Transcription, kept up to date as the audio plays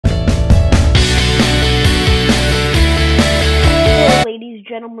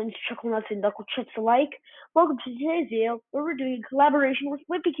gentlemen, chuckle nuts, and knuckle chucks alike. Welcome to today's video, where we're doing a collaboration with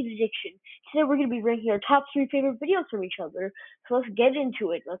Wimpy Addiction. Today we're going to be ranking our top 3 favorite videos from each other. So let's get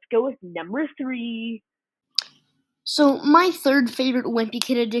into it. Let's go with number 3. So my third favorite Wimpy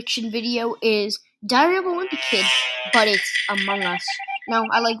Kid Addiction video is Diary of a Wimpy Kid, but it's Among Us. Now,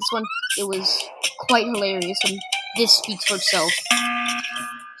 I like this one. It was quite hilarious, and this speaks for itself.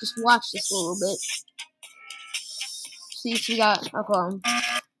 Just watch this a little bit. See if we got a phone.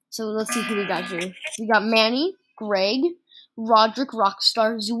 So let's see who we got here. We got Manny, Greg, Roderick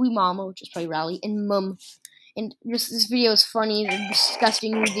Rockstar, Zooey Mama, which is probably Rally, and Mum. And this video is funny. They're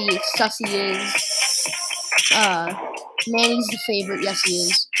disgusting who the sussy is. Manny's the favorite. Yes, he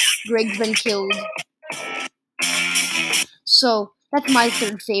is. Greg's been killed. So that's my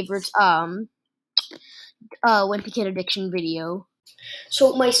third favorite Wimpy Kid Addiction video.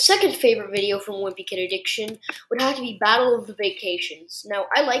 So my second favorite video from Wimpy Kid Addiction would have to be Battle of the Vacations. Now,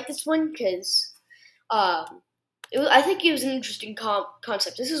 I like this one because I think it was an interesting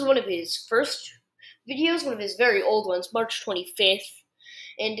concept. This is one of his first videos, one of his very old ones, March 25th.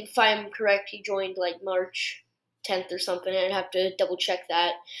 And if I'm correct, he joined like March 10th or something. I'd have to double check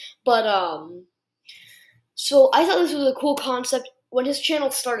that. But so I thought this was a cool concept. When his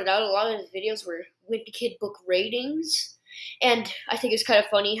channel started out, a lot of his videos were Wimpy Kid book ratings. And I think it's kind of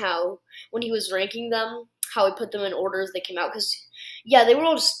funny how, when he was ranking them, how he put them in order as they came out. Because, yeah, they were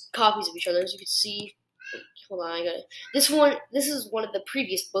all just copies of each other, as you can see. Hold on, I got it. This is one of the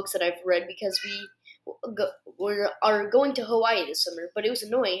previous books that I've read because we are going to Hawaii this summer. But it was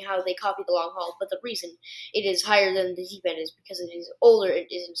annoying how they copied The Long Haul. But the reason it is higher than The Deep End is because it is older. It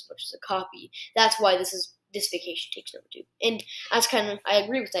isn't as much as a copy. That's why this vacation takes number 2. And that's kind of, I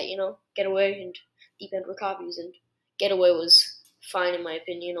agree with that, you know. Getaway and Deep End were copies, and Getaway was fine in my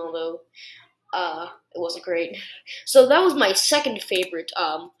opinion, although it wasn't great. So that was my second favorite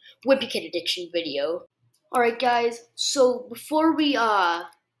Wimpy Kid Addiction video. Alright guys, so before we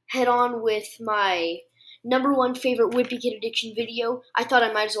head on with my number 1 favorite Wimpy Kid Addiction video, I thought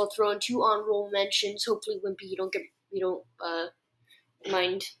I might as well throw in 2 honorable mentions. Hopefully, Wimpy, you don't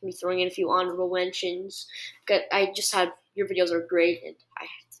mind me throwing in a few honorable mentions. I just had, your videos are great, and I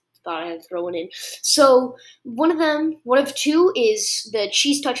thought I had to throw one in. So one of 2 is the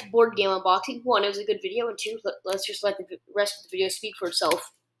Cheese Touch board game unboxing. 1, it was a good video, and 2, let's just let the rest of the video speak for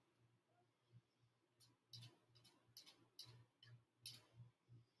itself.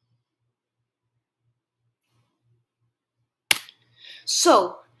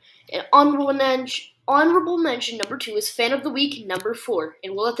 So, an honorable mention number 2 is Fan of the Week number 4,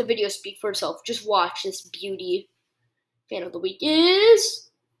 and we'll let the video speak for itself. Just watch this beauty. Fan of the Week is...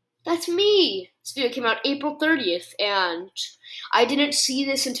 that's me! This video came out April 30th, and I didn't see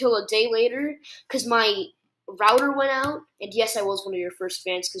this until a day later, because my router went out, and yes, I was one of your first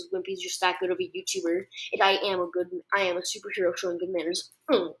fans, because Wimpy's just that good of a YouTuber, and I am a superhero showing good manners.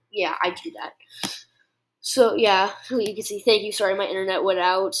 Yeah, I do that. So, yeah, you can see, thank you, sorry, my internet went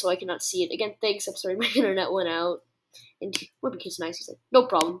out, so I cannot see it. Again, thanks, I'm sorry, my internet went out. And Wimpy Kid's nice, he's like, no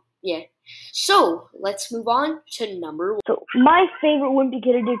problem. Yeah. So, let's move on to number 1. So, my favorite Wimpy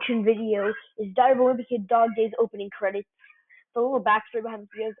Kid Addiction video is Diary of a Wimpy Kid Dog Days opening credits. The little backstory behind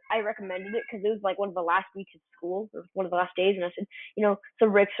the videos, I recommended it because it was like one of the last weeks of school, or one of the last days, and I said, you know, so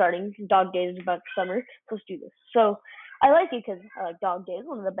break's starting, Dog Days is about summer, so let's do this. So, I like it because I like Dog Days,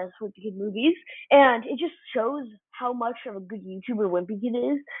 one of the best Wimpy Kid movies, and it just shows how much of a good YouTuber Wimpy Kid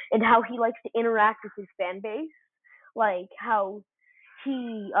is, and how he likes to interact with his fan base, like how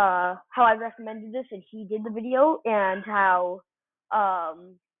I recommended this and he did the video, and how I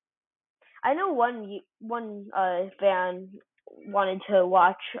know one fan wanted to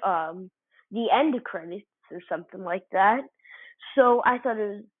watch the end credits or something like that. So I thought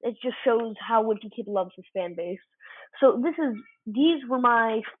it just shows how Wimpy Kid loves his fan base. So these were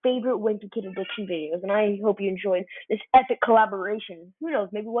my favorite Wimpy Kid Addiction videos, and I hope you enjoyed this epic collaboration. Who knows,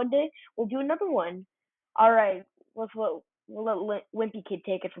 maybe one day we'll do another one. Alright, we'll let Wimpy Kid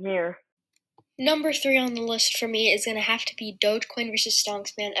take it from here. Number 3 on the list for me is going to have to be Dogecoin vs.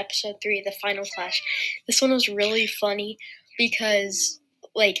 Stonksman Episode 3, The Final Clash. This one was really funny because,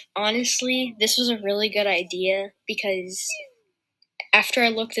 like, honestly, this was a really good idea because after I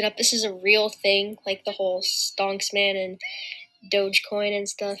looked it up, this is a real thing, like the whole Stonksman and Dogecoin and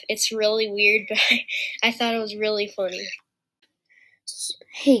stuff. It's really weird, but I thought it was really funny.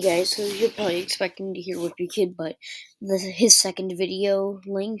 Hey guys, so you're probably expecting to hear Wimpy Kid, but his second video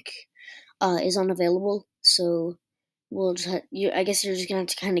link is unavailable, so we'll just I guess you're just gonna have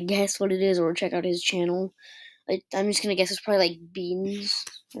to kind of guess what it is or check out his channel. I'm just gonna guess it's probably like beans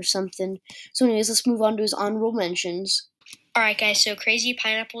or something. So anyways, let's move on to his honorable mentions. Alright guys, so Crazy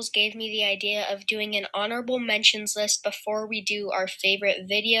Pineapples gave me the idea of doing an honorable mentions list before we do our favorite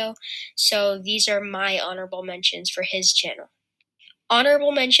video. So these are my honorable mentions for his channel.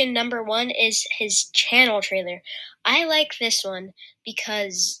 Honorable mention number 1 is his channel trailer. I like this one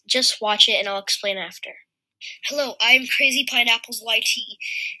because just watch it and I'll explain after. Hello, I'm Crazy Pineapples YT,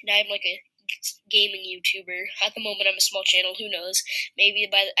 and I'm like a gaming YouTuber. At the moment, I'm a small channel. Who knows? Maybe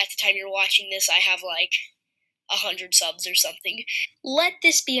at the time you're watching this, I have like 100 subs or something. Let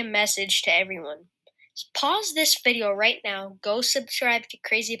this be a message to everyone. Pause this video right now, go subscribe to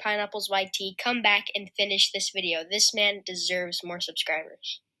Crazy Pineapples YT, come back and finish this video. This man deserves more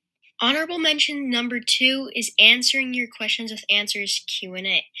subscribers. Honorable mention number 2 is answering your questions with answers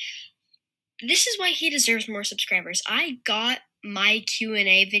Q&A. This is why he deserves more subscribers. I got my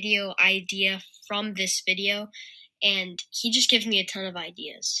Q&A video idea from this video, and he just gives me a ton of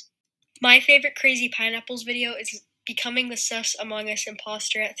ideas. My favorite Crazy Pineapples video is becoming the sus Among Us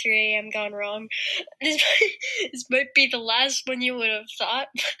imposter at 3 a.m. gone wrong. This might be the last one you would have thought.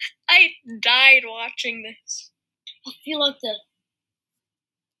 I died watching this. I feel like the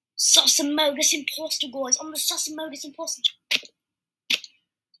sus Among Us imposter, guys. I'm the sus Among Us imposter.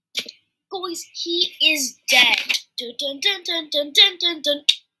 Guys, he is dead. Dun, dun, dun, dun, dun, dun, dun, dun.